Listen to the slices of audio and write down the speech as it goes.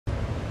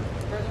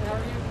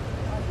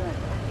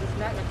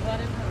Need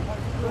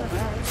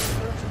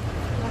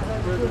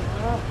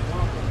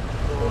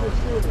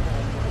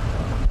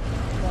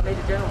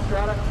a general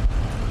strata?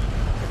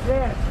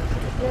 Yeah.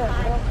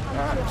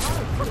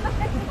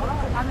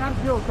 I'm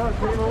still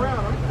talking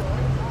around.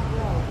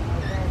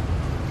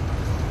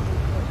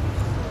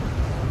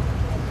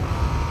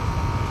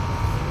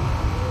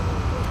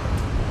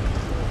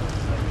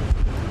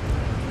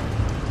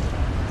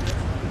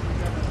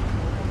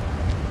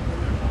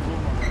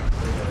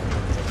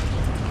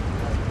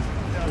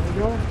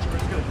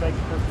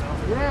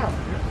 Yeah.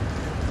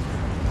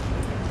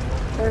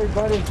 Hey,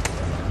 buddy.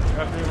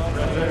 I'm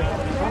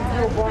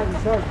Joe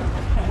Biden's husband.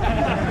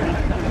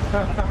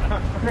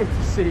 Great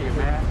to see you,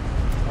 man.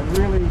 I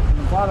really, from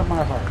the bottom of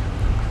my heart,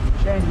 you're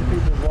changing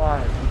people's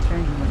lives. You're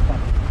changing the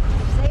country.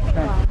 Saving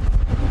lives.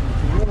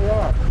 You really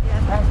are.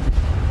 Yeah. Thank you.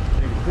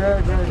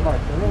 Very, very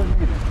much. I really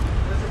mean it.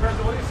 Mr.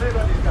 President, what do you say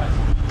about these guys?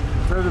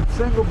 They're the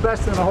single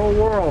best in the whole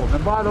world.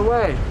 And by the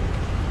way,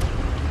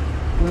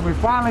 when we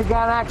finally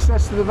got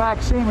access to the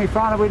vaccine, we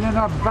found out we didn't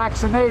have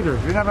vaccinators.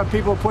 We didn't have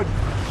people put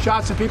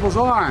shots in people's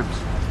arms.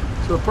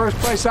 So the first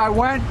place I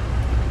went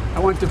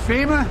to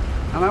FEMA,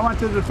 and I went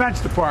to the Defense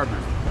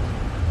Department.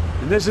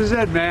 And this is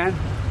it, man.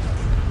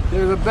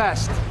 They're the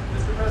best.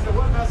 Mr. President,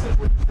 what message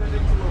would you send to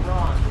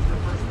Iran with your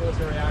first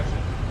military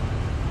action?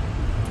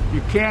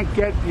 You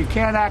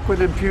can't act with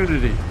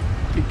impunity.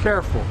 Be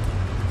careful.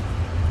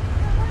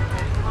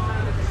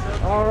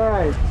 All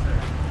right.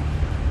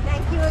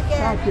 Thank you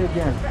again. Thank you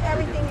again. For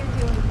everything you're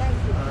doing. Thank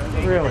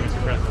you. Really.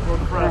 Mr. President.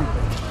 Thank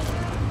you.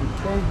 You're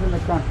changing the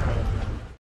country.